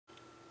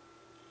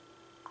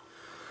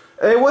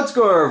Hey, what's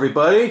going on,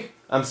 everybody?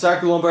 I'm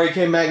Soccer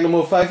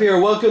MAGNUM05 here.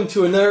 Welcome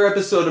to another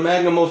episode of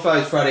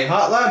MAGNUM05's Friday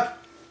Hot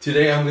Lap.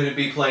 Today I'm going to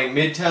be playing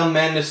Midtown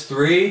Madness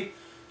 3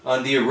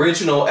 on the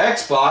original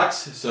Xbox,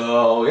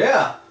 so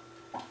yeah.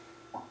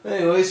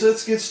 Anyways,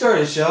 let's get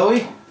started, shall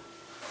we?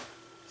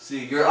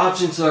 See, your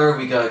options are,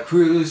 we got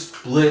Cruise,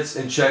 Blitz,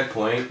 and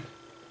Checkpoint.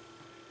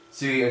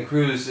 See, in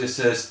Cruise it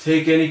says,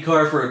 take any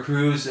car for a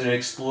cruise and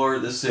explore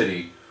the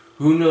city.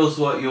 Who knows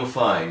what you'll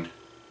find?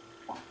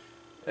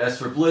 As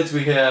for Blitz,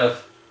 we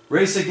have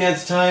race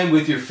against time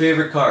with your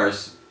favorite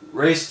cars.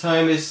 Race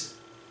time is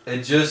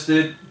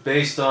adjusted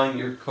based on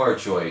your car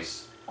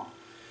choice.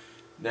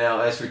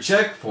 Now, as for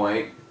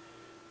Checkpoint,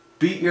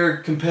 beat your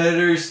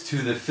competitors to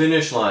the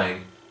finish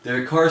line.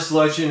 Their car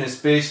selection is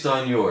based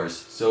on yours.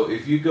 So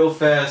if you go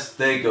fast,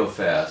 they go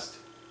fast.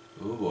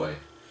 Oh boy.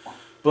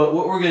 But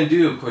what we're going to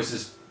do, of course,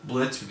 is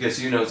Blitz,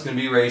 because you know it's going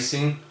to be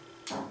racing.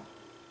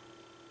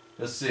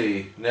 Let's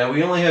see. Now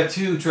we only have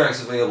two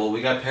tracks available.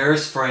 We got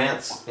Paris,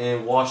 France,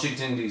 and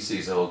Washington,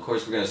 D.C. So of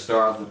course we're going to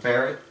start off with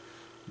Paris.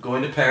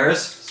 Going to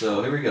Paris.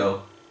 So here we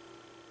go.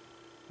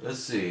 Let's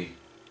see.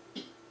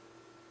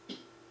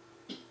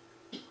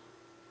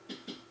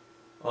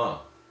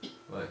 Oh,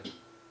 wait.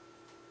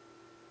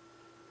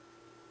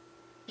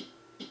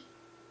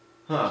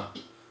 Huh.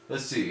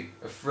 Let's see.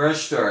 A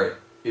fresh start.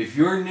 If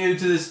you're new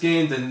to this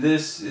game, then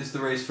this is the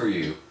race for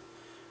you.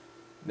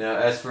 Now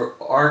as for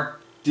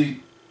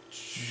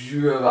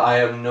I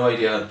have no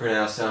idea how to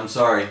pronounce it, I'm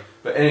sorry.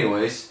 But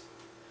anyways,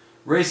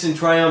 race and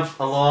triumph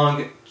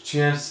along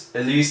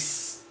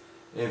Champs-Élysées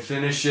and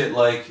finish it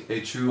like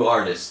a true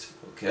artist.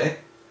 Okay?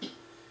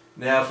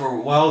 Now for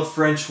Wild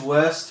French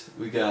West,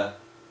 we got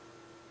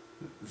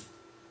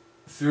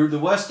through the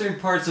western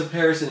parts of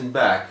Paris and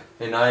back.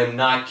 And I am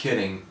not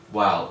kidding.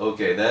 Wow,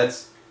 okay,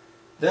 that's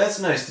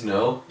nice to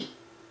know.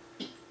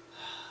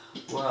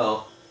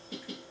 Well,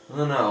 I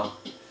don't know.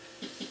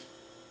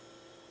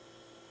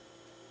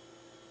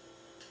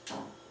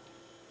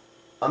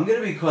 I'm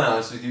gonna be quite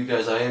honest with you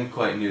guys, I am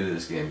quite new to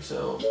this game,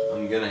 so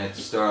I'm gonna have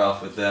to start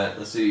off with that.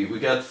 Let's see, we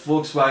got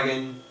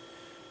Volkswagen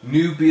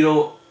New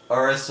Beetle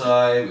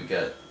RSI, we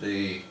got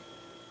the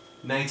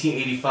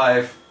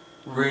 1985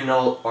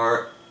 Renault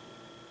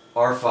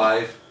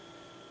R5,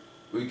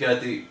 we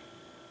got the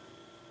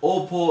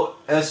Opel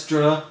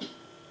Astra,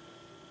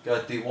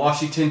 got the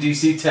Washington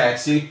DC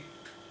Taxi.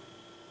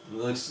 It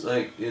looks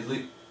like it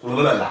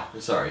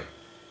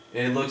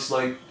looks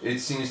like it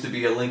seems to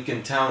be a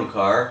Lincoln Town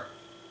car,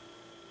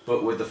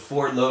 but with the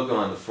Ford logo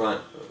on the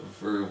front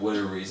for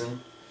whatever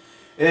reason.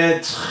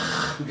 And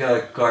we got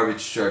a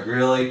garbage truck,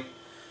 really.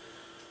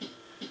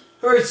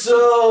 Alright,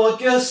 so I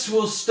guess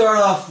we'll start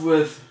off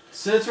with,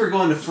 since we're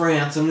going to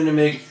France, I'm going to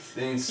make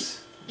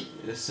things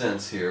in a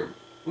sense here.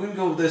 We're going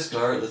to go with this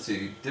car. Let's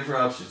see,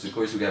 different options. Of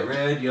course, we got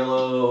red,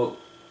 yellow,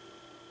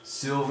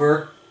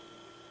 silver.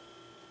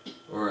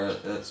 Or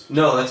that's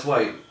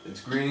white.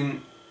 It's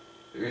green.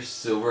 There's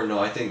silver. No,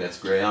 I think that's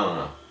gray. I don't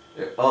know.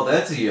 Oh,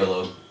 that's a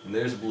yellow. And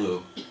there's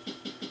blue. I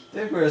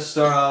think we're going to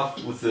start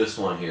off with this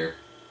one here.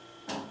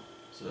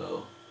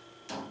 So,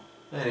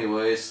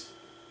 anyways,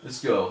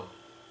 let's go.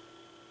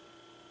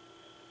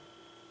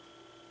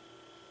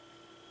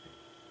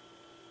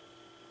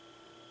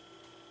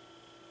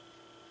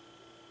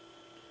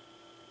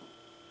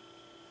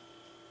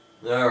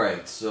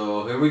 Alright,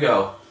 so here we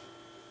go.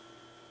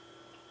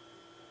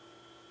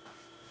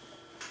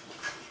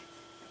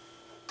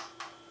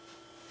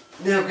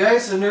 Now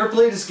guys, I've never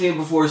played this game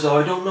before, so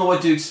I don't know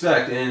what to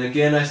expect. And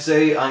again, I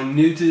say I'm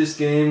new to this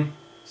game,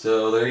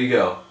 so there you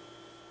go.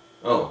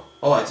 Oh,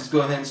 I just go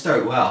ahead and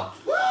start. Wow.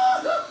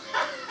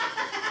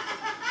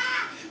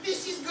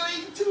 This is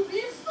going to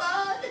be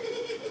fun.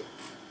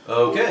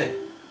 Okay.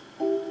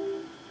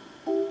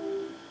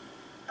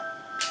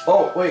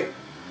 Oh, wait.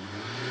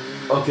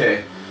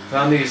 Okay,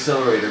 found the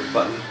accelerator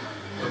button.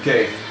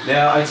 Okay,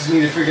 now I just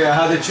need to figure out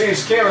how to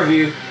change camera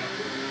view.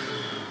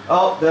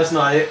 Oh, that's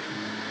not it.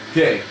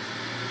 Okay.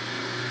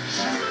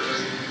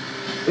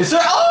 Is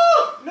there?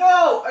 Oh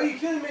no! Are you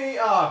kidding me?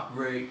 Oh,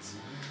 great.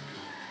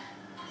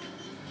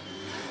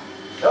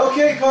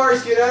 Okay,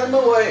 cars, get out of my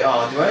way.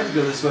 Oh, do I have to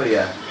go this way?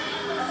 Yeah.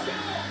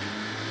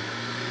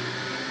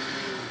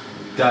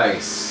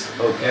 Dice.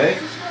 Okay.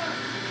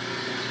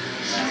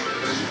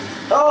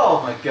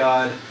 Oh my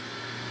God.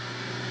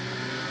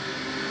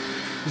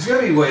 There's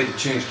gotta be a way to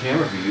change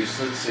camera views.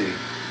 Let's see.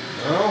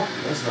 No,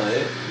 that's not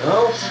it.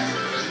 No.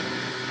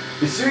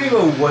 Is there even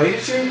a way to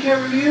change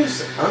camera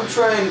views? I'm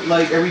trying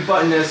like every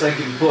button as I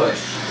can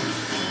push.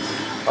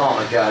 Oh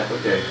my God.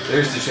 Okay,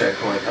 there's the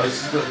checkpoint. I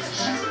was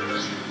just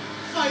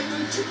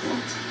Final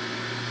checkpoint.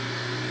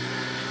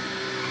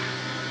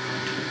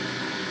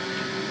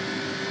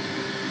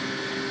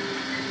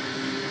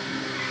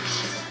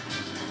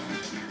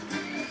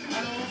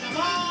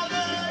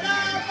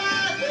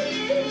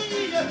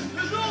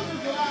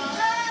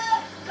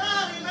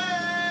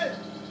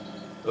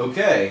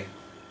 Okay.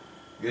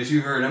 Guess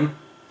you heard him.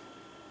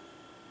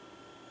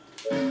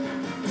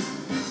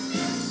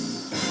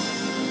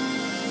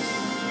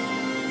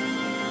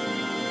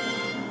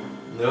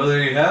 No,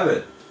 there you have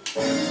it.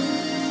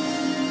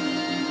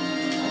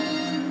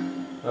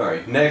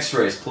 Alright, next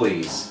race,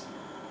 please.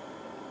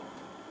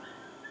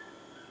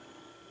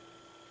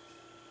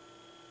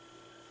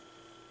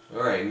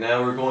 Alright,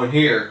 now we're going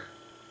here.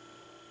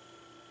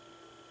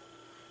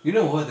 You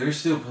know what? There's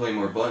still plenty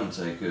more buttons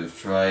I could have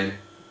tried.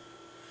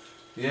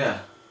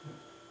 Yeah.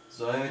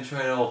 So I haven't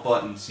tried all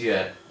buttons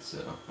yet.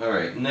 So,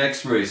 alright,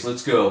 next race,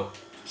 let's go.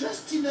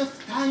 Just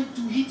enough time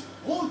to hit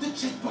all the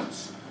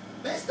checkpoints.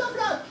 Best of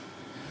luck!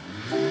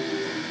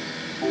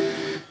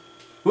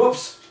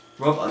 Whoops!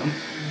 Wrong button.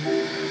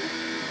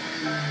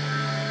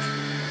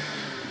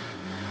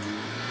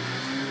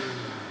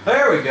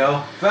 There we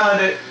go.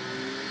 Found it.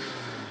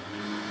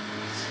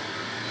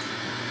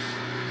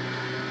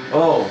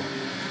 Oh.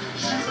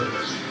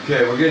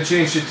 Okay, we're gonna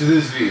change it to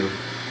this view.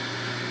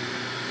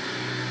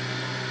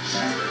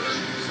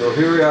 So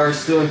here we are,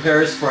 still in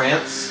Paris,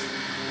 France.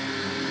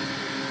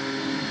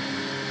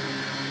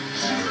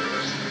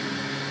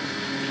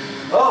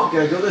 Oh,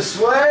 gotta go this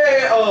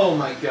way! Oh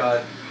my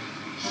god.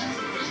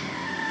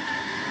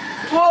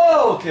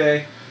 Whoa,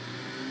 okay.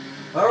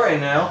 Alright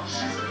now.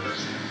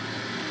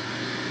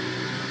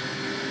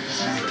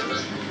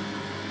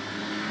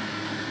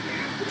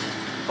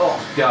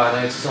 Oh god,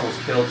 I just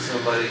almost killed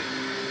somebody.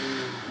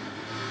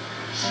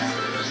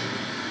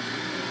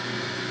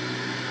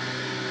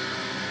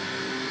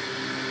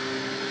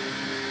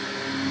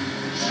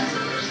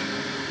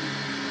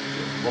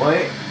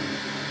 Boy.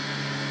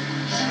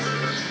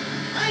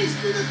 Nice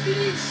to the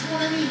finish,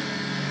 mon ami.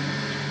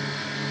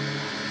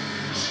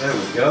 There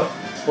we go.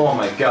 Oh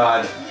my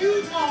god.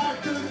 You are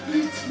the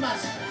blitz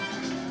master.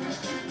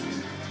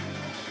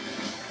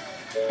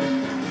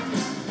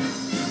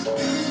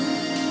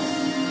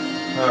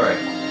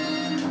 Alright.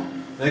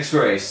 Next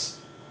race.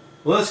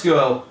 Let's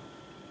go.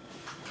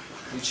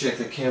 Let me check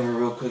the camera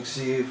real quick,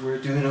 see if we're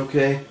doing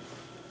okay.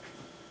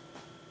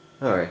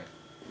 Alright.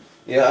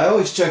 Yeah, I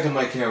always check on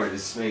my camera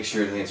just to make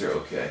sure things are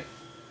okay.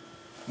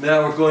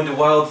 Now we're going to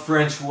Wild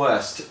French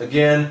West.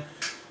 Again,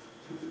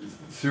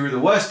 through the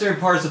western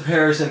parts of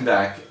Paris and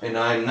back. And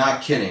I'm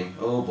not kidding.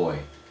 Oh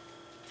boy.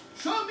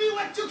 Show me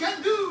what you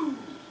can do.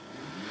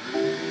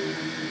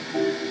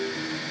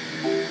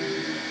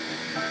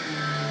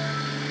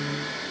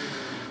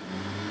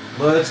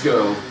 Let's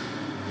go.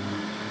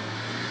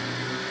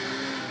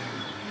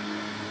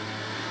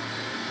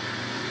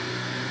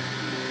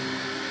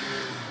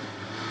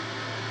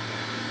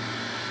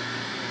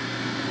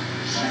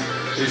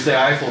 There's the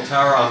Eiffel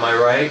Tower on my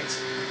right.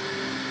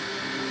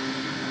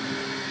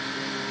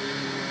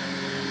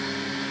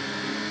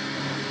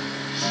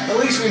 At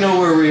least we know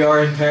where we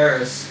are in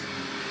Paris.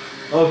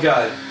 Oh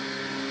god.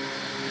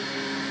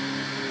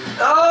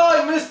 Oh,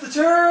 I missed the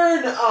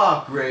turn!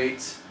 Oh,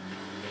 great.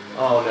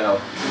 Oh no.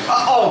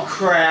 Oh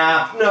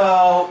crap!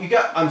 No!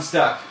 I'm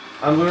stuck.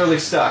 I'm literally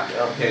stuck.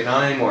 Okay,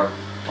 not anymore.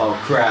 Oh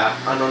crap.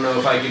 I don't know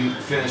if I can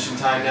finish in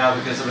time now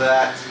because of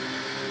that.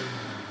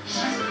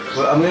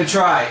 But I'm gonna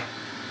try.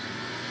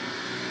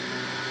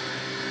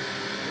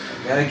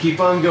 Gotta keep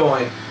on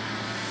going.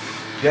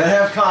 Gotta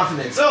have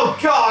confidence. Oh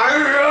god!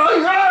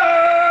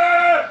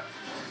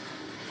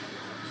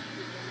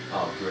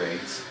 Oh great.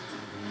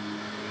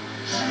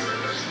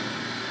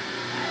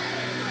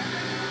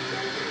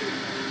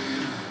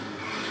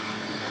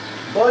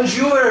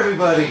 Bonjour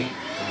everybody!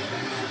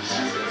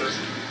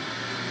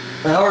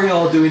 How are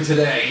y'all doing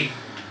today?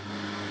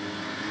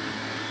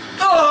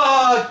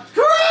 Oh,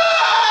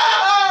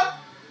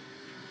 crap!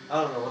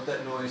 I don't know what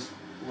that noise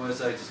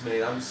was I just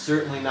made. I'm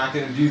certainly not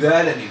going to do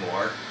that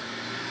anymore.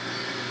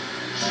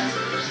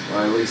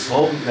 Or at least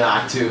hope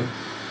not to.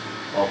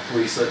 Oh,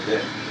 please let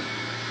that...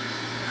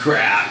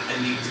 Crap,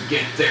 I need to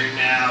get there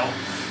now.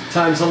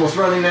 Time's almost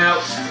running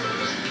out.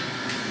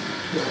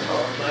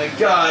 Oh my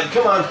god,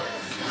 come on.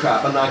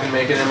 Crap, I'm not going to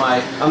make it, am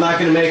I? I'm not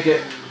going to make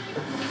it.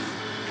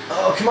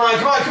 Oh, come on,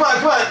 come on, come on,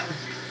 come on.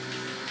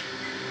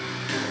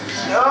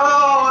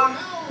 No!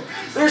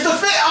 There's the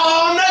fit!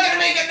 Oh, I'm not going to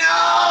make it!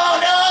 No!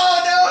 No!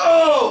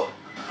 No!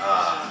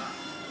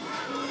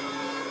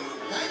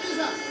 Time is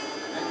up,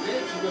 and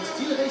yet you are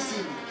still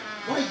racing.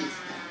 Why is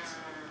that?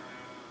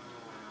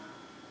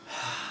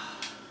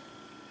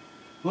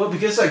 Well,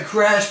 because I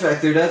crashed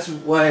back there, that's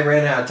why I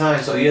ran out of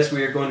time. So yes,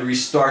 we are going to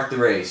restart the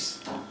race.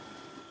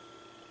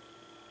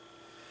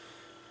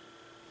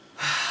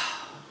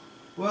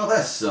 Well,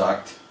 that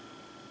sucked.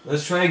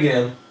 Let's try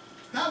again.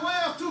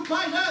 Tower to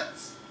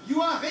pilots,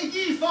 you are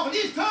ready for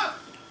liftoff.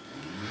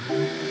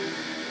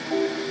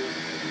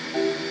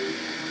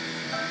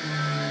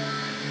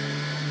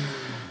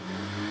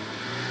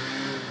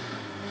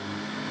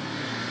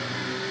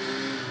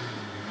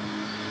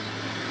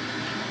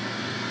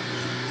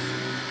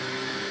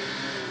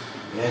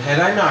 And had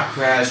I not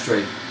crashed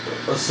right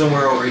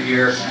somewhere over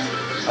here,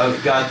 I would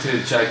have got to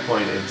the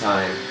checkpoint in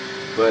time.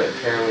 But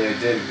apparently I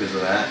didn't because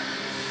of that.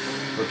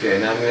 Okay,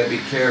 now I'm going to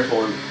be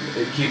careful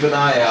and keep an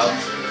eye out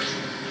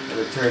on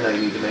the turn I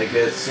need to make.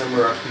 It's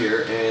somewhere up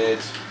here, and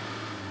it's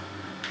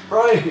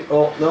right.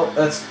 Oh, no,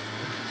 that's...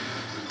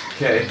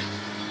 Okay.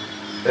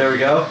 There we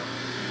go.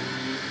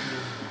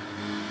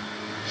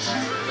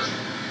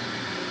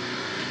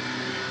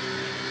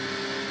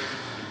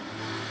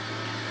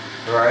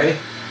 Alright.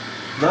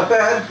 Not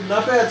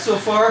bad so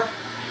far.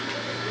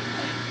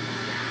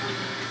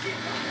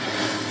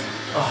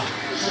 Oh.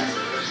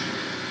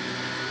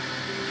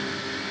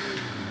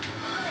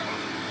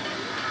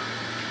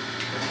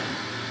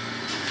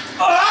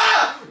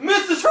 Ah!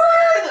 Missed the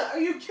turn! Are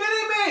you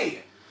kidding me?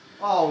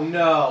 Oh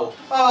no.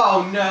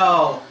 Oh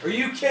no. Are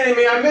you kidding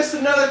me? I missed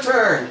another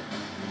turn.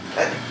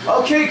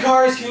 Okay,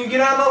 cars, can you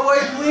get out of my way,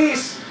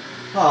 please?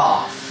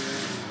 Oh,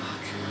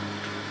 fuck.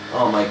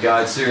 Oh my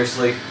god,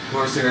 seriously. Of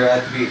course there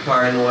had to be a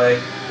car in the way.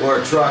 Or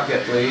a truck,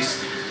 at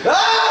least.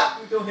 Ah!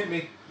 Don't hit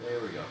me. There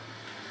we go.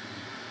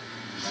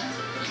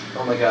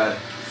 Oh my god.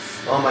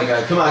 Oh my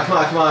god. Come on, come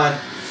on, come on.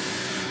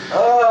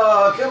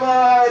 Oh, come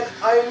on.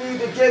 I need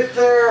to get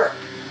there.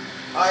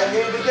 I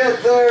need to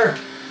get there.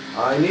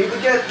 I need to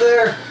get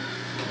there.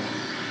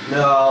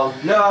 No,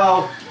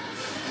 no.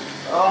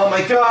 Oh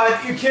my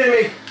god, you're kidding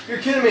me. You're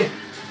kidding me.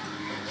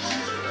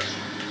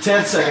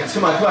 10 seconds.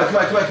 Come on, come on, come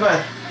on, come on, come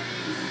on.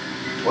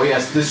 Oh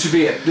yes, this should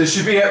be it. This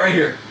should be it right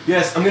here.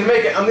 Yes, I'm gonna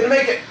make it. I'm gonna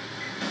make it.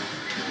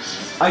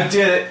 I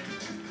did it.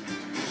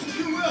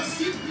 You were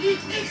simply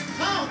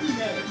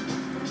extraordinary.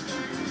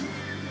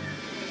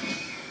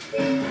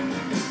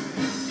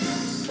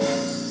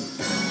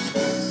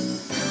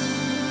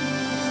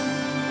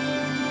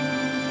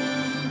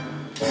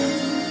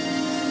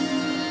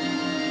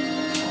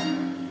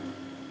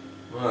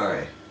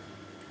 Alright.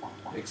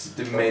 Exit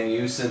the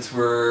menu since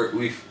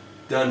we've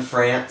done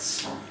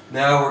France.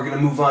 Now we're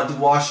gonna move on to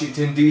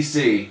Washington,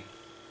 D.C.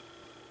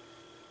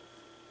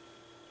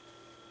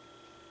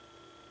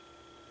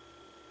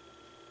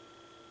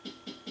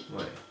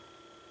 Wait.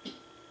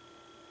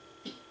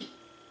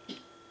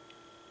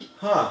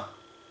 Huh.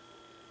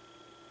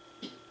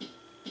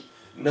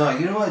 No,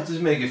 you know what?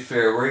 Just make it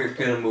fair. We're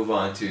gonna move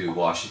on to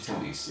Washington,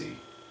 D.C.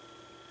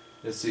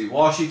 Let's see.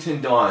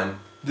 Washington Dawn.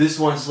 This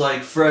one's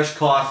like fresh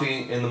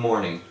coffee in the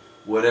morning.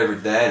 Whatever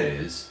that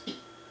is.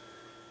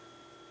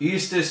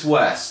 East is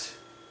west.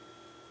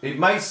 It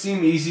might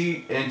seem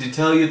easy, and to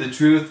tell you the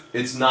truth,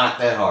 it's not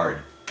that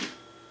hard.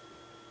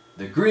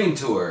 The Green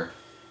Tour.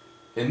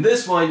 In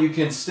this one, you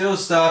can still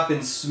stop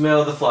and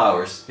smell the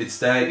flowers. It's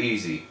that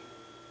easy.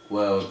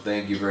 Well,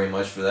 thank you very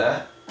much for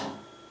that.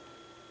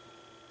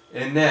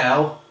 And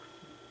now,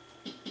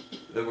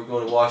 that we're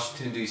going to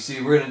Washington,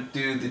 D.C., we're going to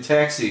do the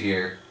taxi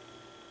here.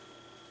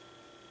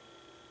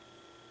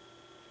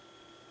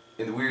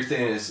 And the weird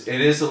thing is,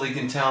 it is a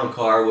Lincoln Town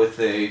car with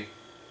a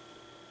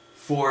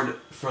Ford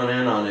front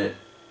end on it.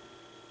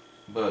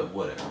 But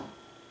whatever.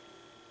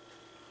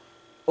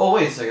 Oh,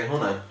 wait a second,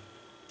 hold on.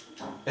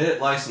 Edit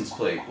license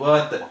plate.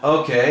 What the?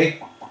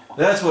 Okay.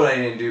 That's what I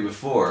didn't do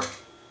before.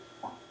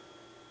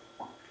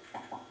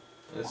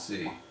 Let's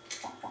see.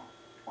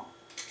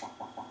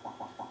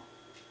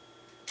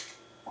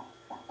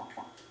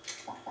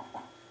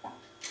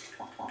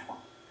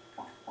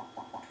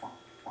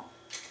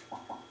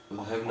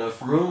 We'll have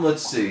enough room.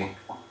 Let's see.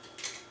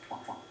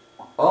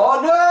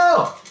 Oh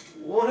no!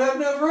 Won't have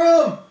enough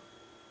room!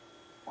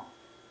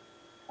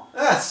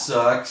 That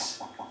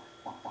sucks.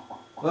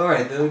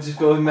 Alright, then we'll just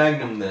go with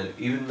Magnum then.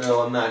 Even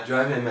though I'm not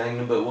driving a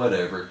Magnum, but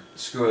whatever.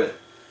 Screw it.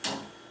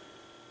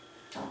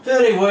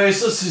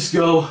 Anyways, let's just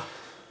go.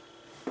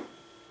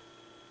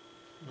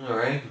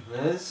 Alright,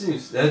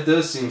 that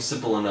does seem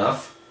simple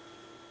enough.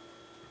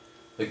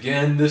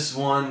 Again, this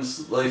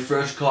one's like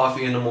fresh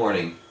coffee in the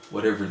morning.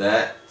 Whatever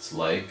that's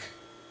like.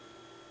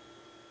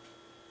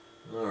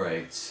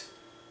 Alright.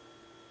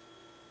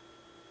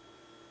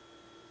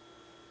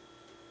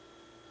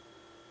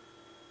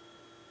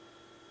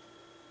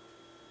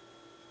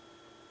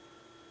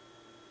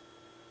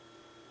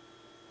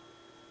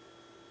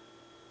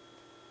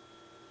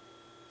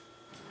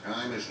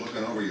 Time is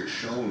looking over your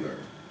shoulder.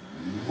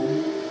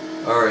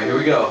 Alright, here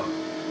we go.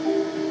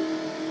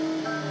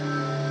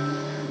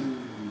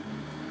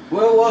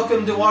 Well,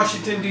 welcome to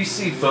Washington,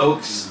 D.C.,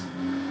 folks.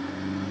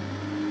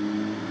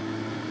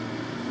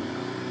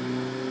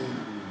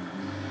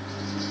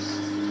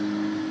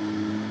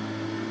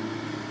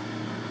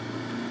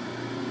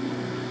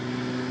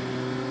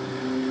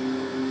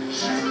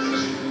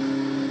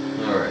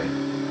 Alright.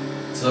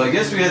 So I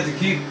guess we have to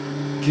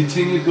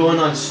continue going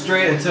on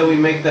straight until we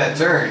make that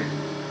turn.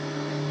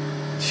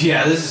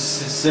 Yeah, this is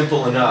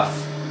simple enough.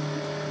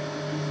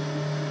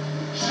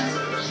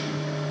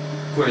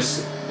 Of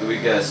course, we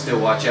gotta still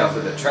watch out for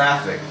the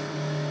traffic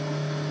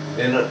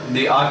and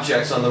the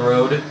objects on the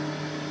road.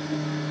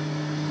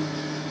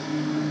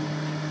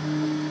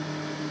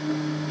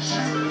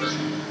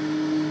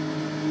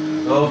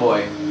 Oh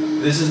boy,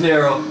 this is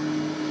narrow.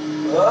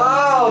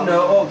 Oh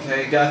no,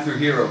 okay, got through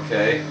here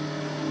okay.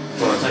 As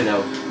far as I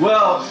know.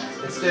 Well,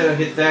 instead I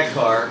hit that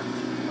car.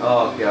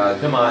 Oh god,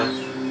 come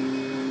on.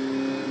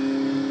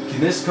 Can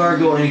this car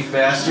go any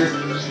faster?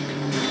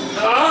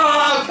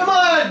 Oh, come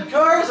on!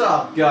 Cars!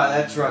 Oh, God,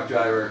 that truck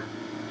driver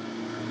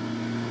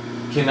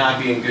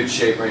cannot be in good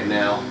shape right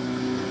now.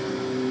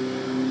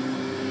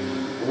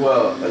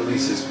 Well, at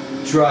least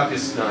his truck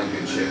is not in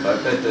good shape. I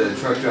bet the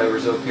truck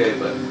driver's okay,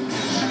 but...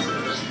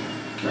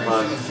 Come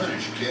on.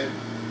 Finish, kid.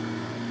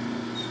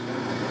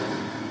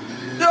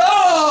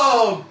 Oh,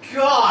 Oh,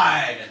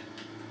 God!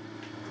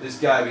 This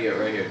gotta be it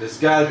right here. This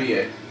gotta be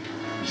it.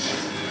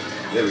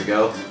 There we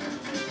go.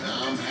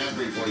 I'm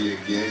happy for you,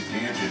 kid.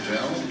 Can't you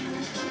tell?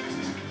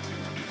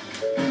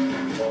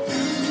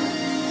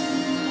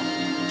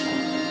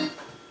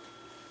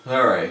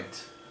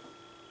 Alright.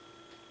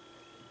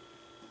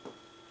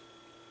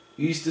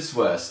 East is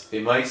west.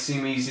 It might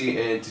seem easy,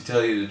 and to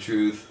tell you the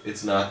truth,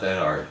 it's not that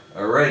hard.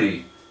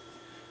 Alrighty.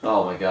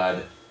 Oh my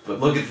god. But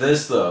look at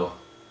this, though.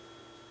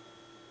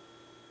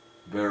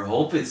 Better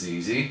hope it's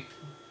easy.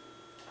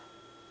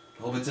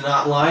 Hope it's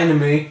not lying to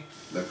me.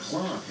 The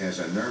clock has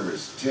a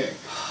nervous tick.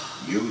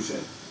 Use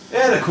it.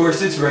 And of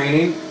course it's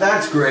raining.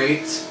 That's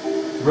great.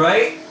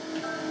 Right?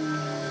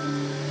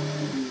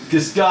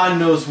 Because God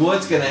knows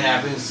what's going to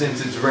happen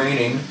since it's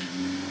raining.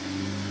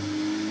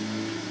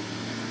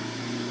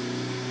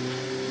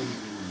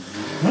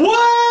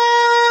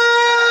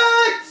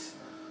 What?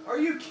 Are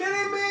you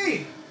kidding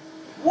me?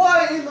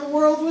 What in the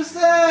world was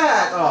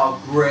that?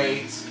 Oh,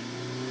 great.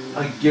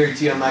 I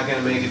guarantee I'm not going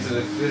to make it to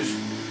the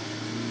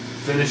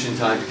finish in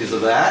time because of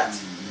that.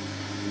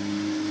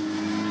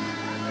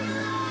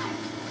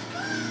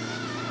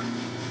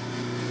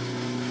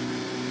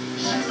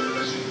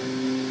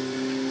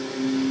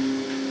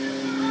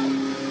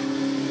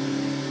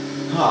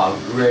 Oh,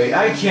 great.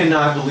 I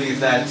cannot believe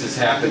that just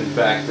happened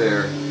back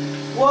there.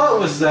 What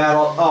was that?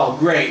 Oh,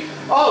 great.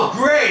 Oh,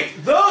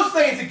 great! Those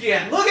things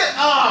again! Look at...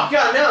 Oh,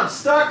 God, now I'm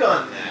stuck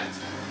on that.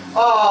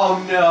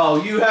 Oh,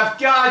 no. You have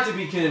got to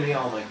be kidding me.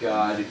 Oh, my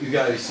God. You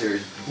gotta be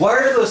serious. Why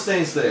are those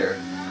things there?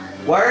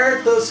 Why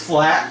aren't those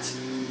flat?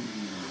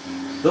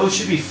 Those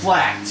should be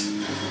flat.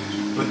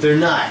 But they're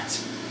not.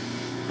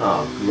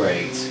 Oh,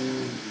 great.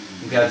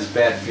 I got this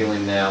bad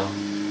feeling now.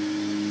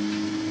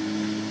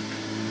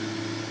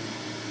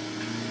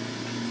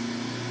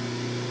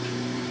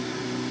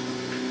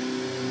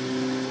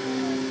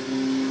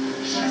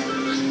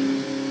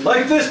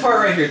 Like this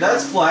part right here,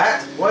 that's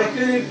flat. Why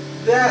couldn't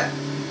that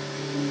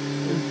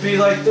be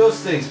like those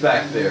things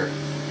back there?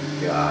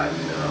 God,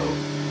 no.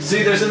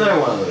 See, there's another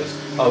one of those.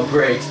 Oh,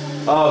 great.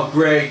 Oh,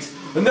 great.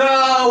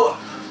 No!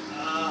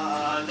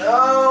 No.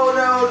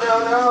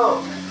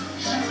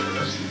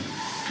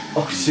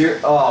 Oh, sure.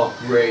 Oh,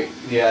 great.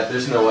 Yeah,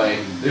 there's no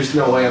way. There's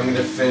no way I'm going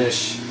to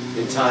finish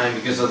in time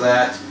because of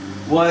that.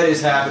 What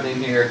is happening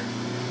here?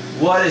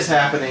 What is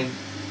happening?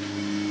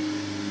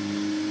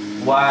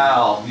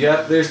 Wow.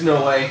 Yep, there's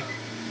no way.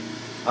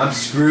 I'm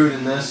screwed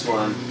in this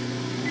one.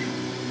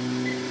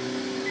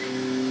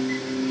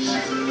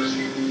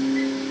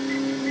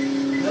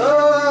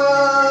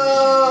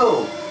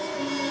 No!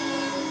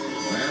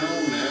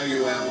 Well, now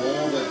you have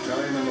all the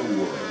time in the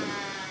world.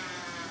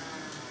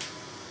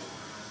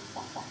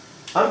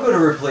 I'm going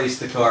to replace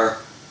the car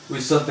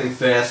with something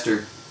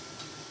faster.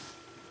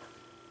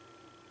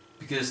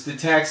 Because the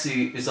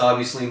taxi is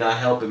obviously not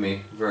helping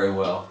me very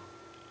well.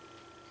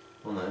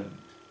 Hold on.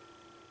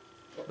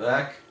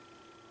 Back.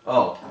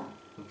 Oh.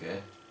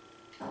 Okay.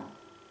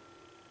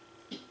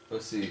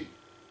 Let's see.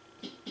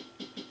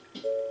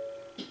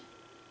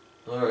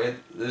 Alright,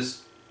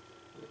 this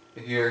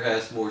here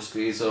has more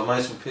speed, so I might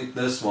as well pick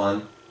this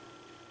one.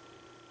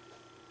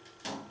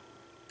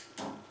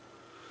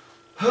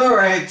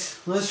 Alright,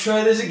 let's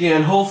try this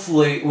again.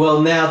 Hopefully,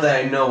 well, now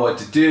that I know what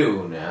to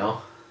do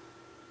now.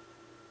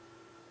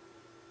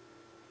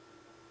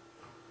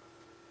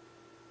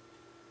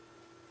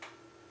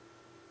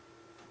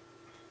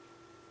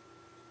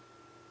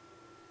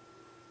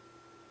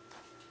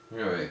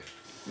 Alright.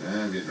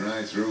 If you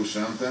drive through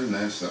something,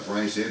 that's the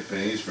price it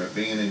pays for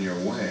being in your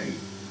way.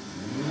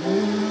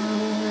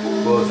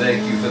 Well,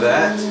 thank you for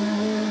that.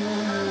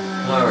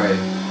 Alright.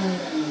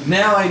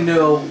 Now I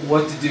know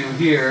what to do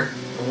here.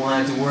 I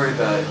won't have to worry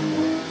about it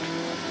anymore.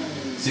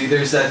 See,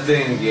 there's that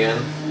thing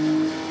again.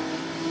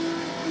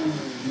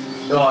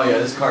 Oh yeah,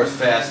 this car's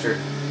faster.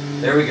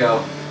 There we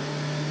go.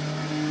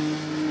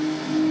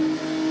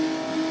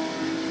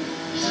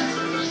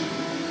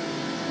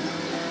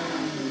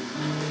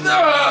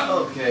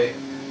 Okay.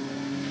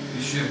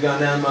 You should have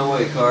gone out of my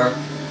way, car.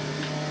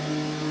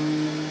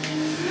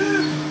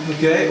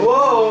 Okay.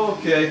 Whoa,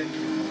 okay.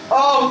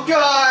 Oh,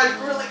 God!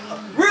 Really?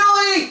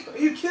 Really? Are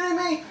you kidding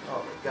me?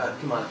 Oh, my God.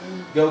 Come on.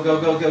 Go, go,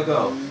 go, go,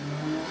 go.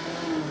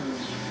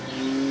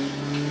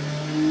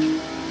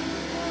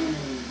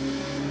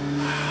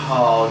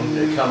 Oh,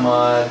 come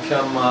on.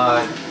 Come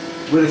on.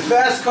 With a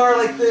fast car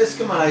like this,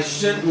 come on, I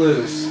shouldn't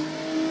lose.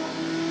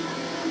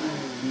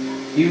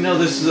 Even though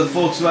this is a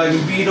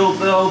Volkswagen Beetle,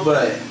 though,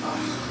 but...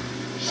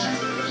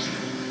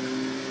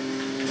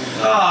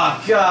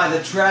 Oh, God,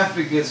 the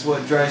traffic is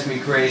what drives me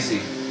crazy.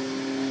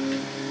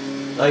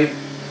 Like,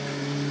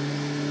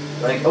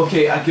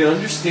 okay, I can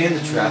understand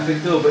the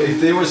traffic, though, but if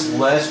there was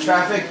less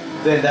traffic,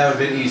 then that would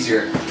have been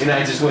easier. And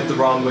I just went the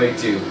wrong way,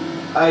 too.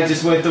 I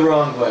just went the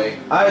wrong way.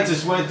 I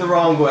just went the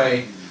wrong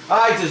way.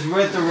 I just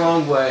went the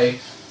wrong way.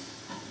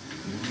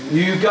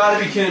 You gotta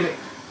be kidding me.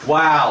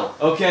 Wow.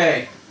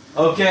 Okay.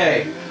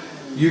 Okay.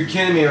 You're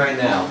kidding me right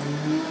now.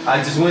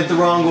 I just went the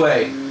wrong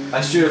way.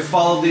 I should have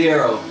followed the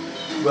arrow.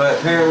 But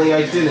apparently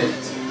I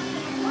didn't.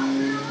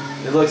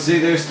 And look, see,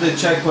 there's the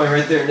checkpoint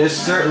right there. There's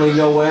certainly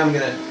no way I'm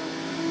gonna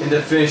end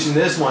up finishing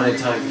this one in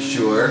time for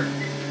sure.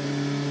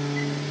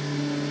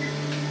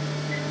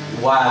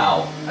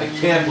 Wow, I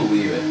can't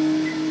believe it.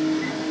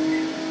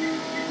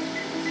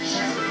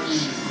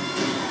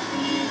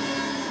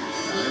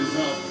 Time's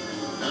up.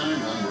 I'm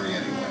hungry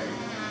anyway.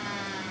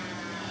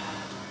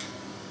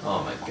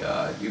 Oh my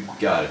god, you've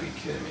got to be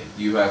kidding me.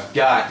 You have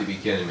got to be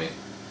kidding me.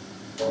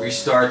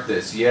 Restart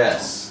this,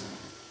 yes.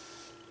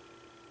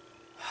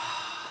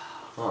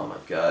 Oh my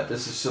god,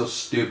 this is so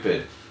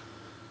stupid.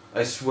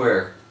 I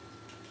swear.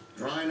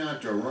 Try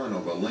not to run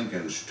over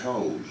Lincoln's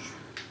toes.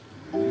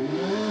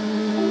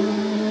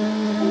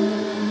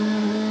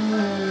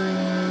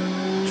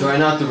 Try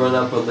not to run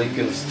up with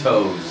Lincoln's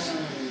toes.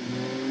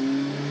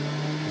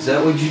 Is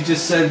that what you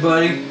just said,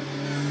 buddy?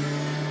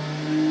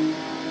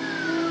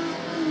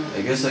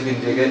 I guess I can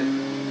dig it.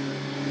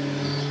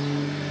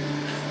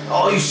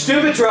 Oh, you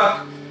stupid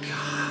truck!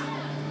 God.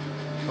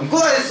 I'm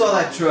glad I saw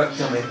that truck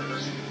coming.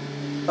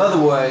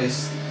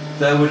 Otherwise,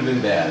 that would have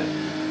been bad.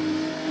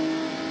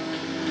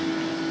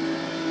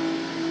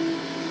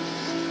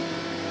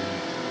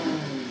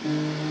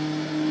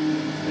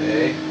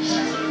 Okay.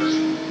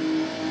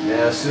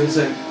 Now, as soon as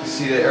I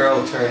see the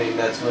arrow turning,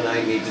 that's when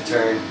I need to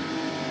turn.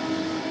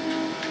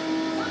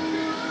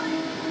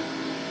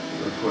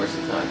 But of course,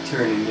 it's not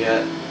turning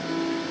yet.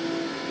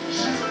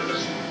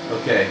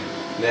 Okay,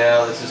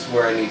 now this is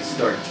where I need to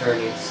start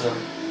turning some.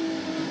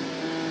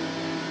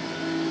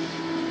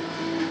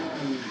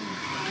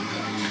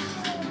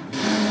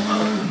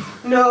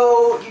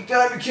 No, you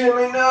gotta be kidding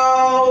me,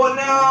 no,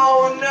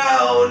 no,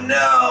 no,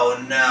 no,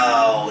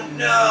 no,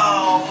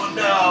 no,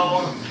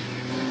 no.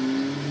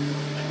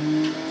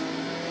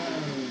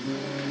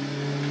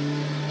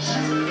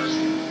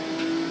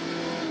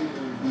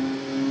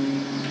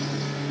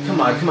 Come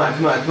on, come on,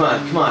 come on, come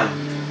on, come on,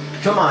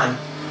 come on.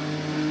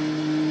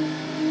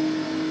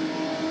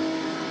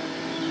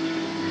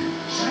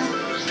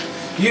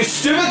 You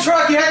stupid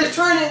truck, you had to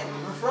turn it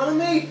in front of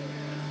me?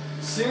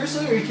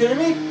 Seriously, are you kidding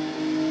me?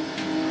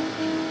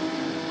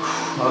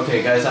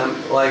 Okay guys,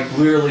 I'm like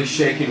literally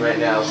shaking right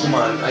now. Come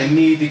on, I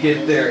need to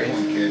get there.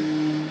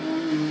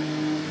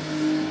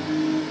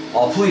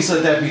 Oh, please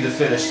let that be the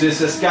finish. This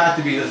has got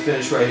to be the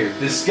finish right here.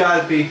 This has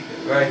got to be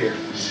right here.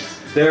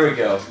 There we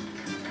go.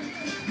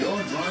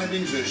 Your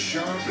driving's as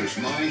sharp as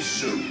my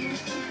suit.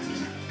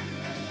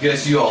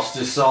 Guess you all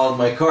just saw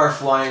my car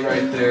flying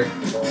right there.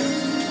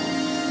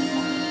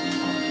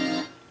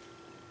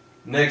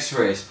 Next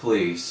race,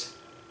 please.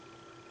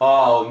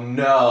 Oh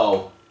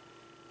no.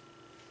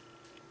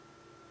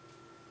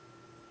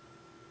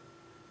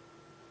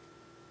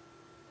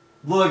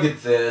 Look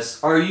at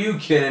this. Are you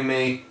kidding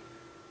me?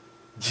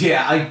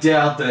 Yeah, I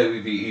doubt that it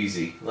would be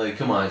easy. Like,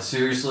 come on,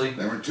 seriously?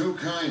 There are two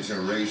kinds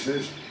of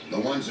races. The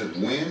ones that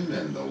win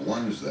and the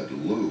ones that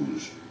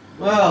lose.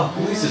 Well,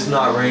 at least it's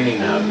not raining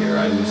out here,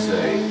 I would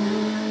say.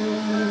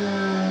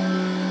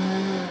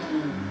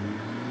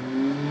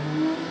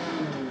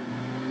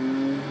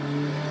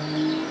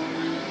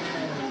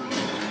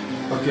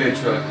 Okay,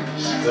 truck.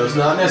 That was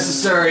not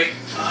necessary.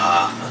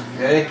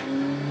 Okay.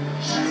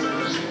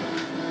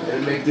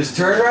 Gonna make this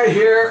turn right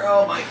here.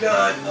 Oh my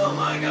god. Oh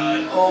my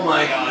god. Oh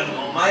my god.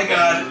 Oh my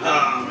god.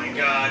 Oh my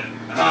god.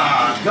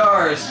 Ah,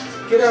 cars.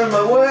 Get out of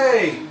my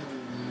way.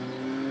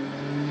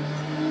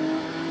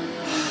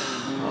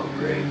 Oh,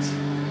 great.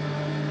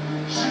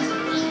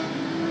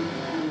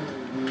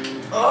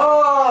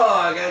 Oh,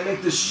 I gotta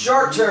make this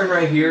sharp turn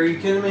right here. Are you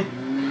kidding me?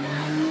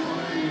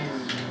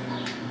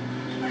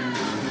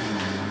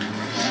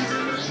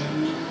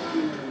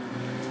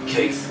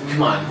 Okay,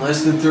 come on.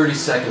 Less than 30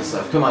 seconds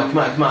left. Come on, come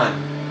on, come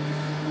on.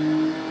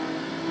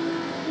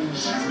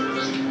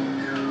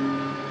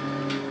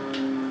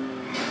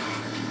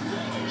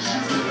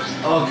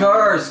 Oh,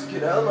 cars,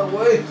 get out of my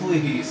way,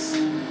 please.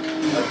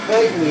 I'm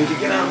begging you to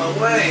get out of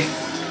my way.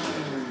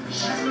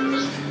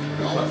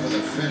 Going for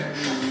the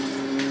finish.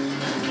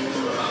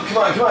 Come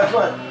on, come on,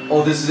 come on.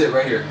 Oh, this is it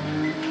right here.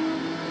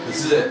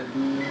 This is it.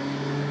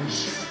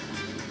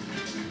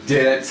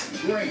 Did it.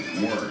 Great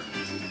work.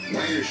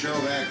 Way to show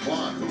that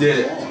clock who Did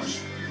it.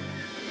 lost.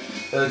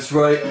 That's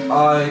right,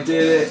 I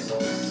did it.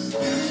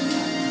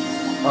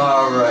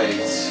 Alright.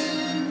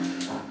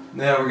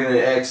 Now we're going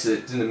to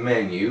exit to the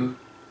menu.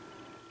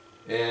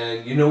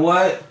 And you know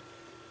what?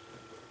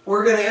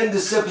 We're going to end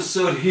this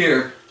episode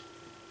here.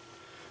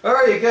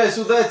 Alright guys,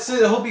 so that's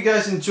it. I hope you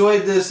guys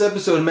enjoyed this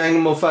episode of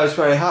MAGNUM05's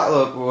Friday Hot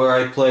Lap, where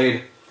I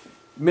played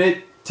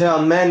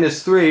Midtown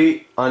Madness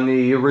 3 on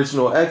the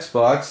original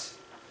Xbox.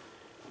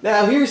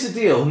 Now here's the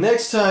deal.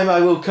 Next time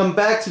I will come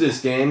back to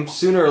this game,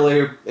 sooner or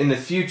later in the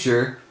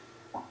future.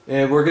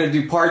 And we're going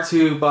to do part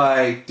 2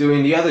 by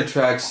doing the other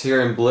tracks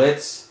here in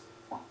Blitz.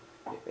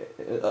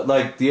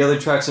 Like the other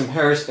tracks in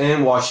Paris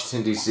and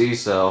Washington, D.C.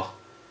 So,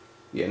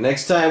 yeah,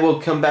 next time we'll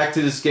come back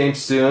to this game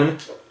soon.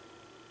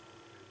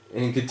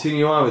 And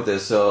continue on with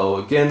this. So,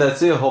 again,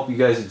 that's it. I hope you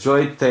guys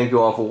enjoyed. Thank you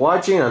all for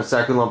watching. I'm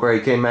Zachary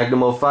Lombard, aka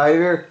MAGNUM05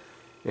 here.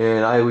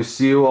 And I will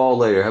see you all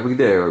later. Have a good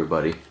day,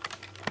 everybody.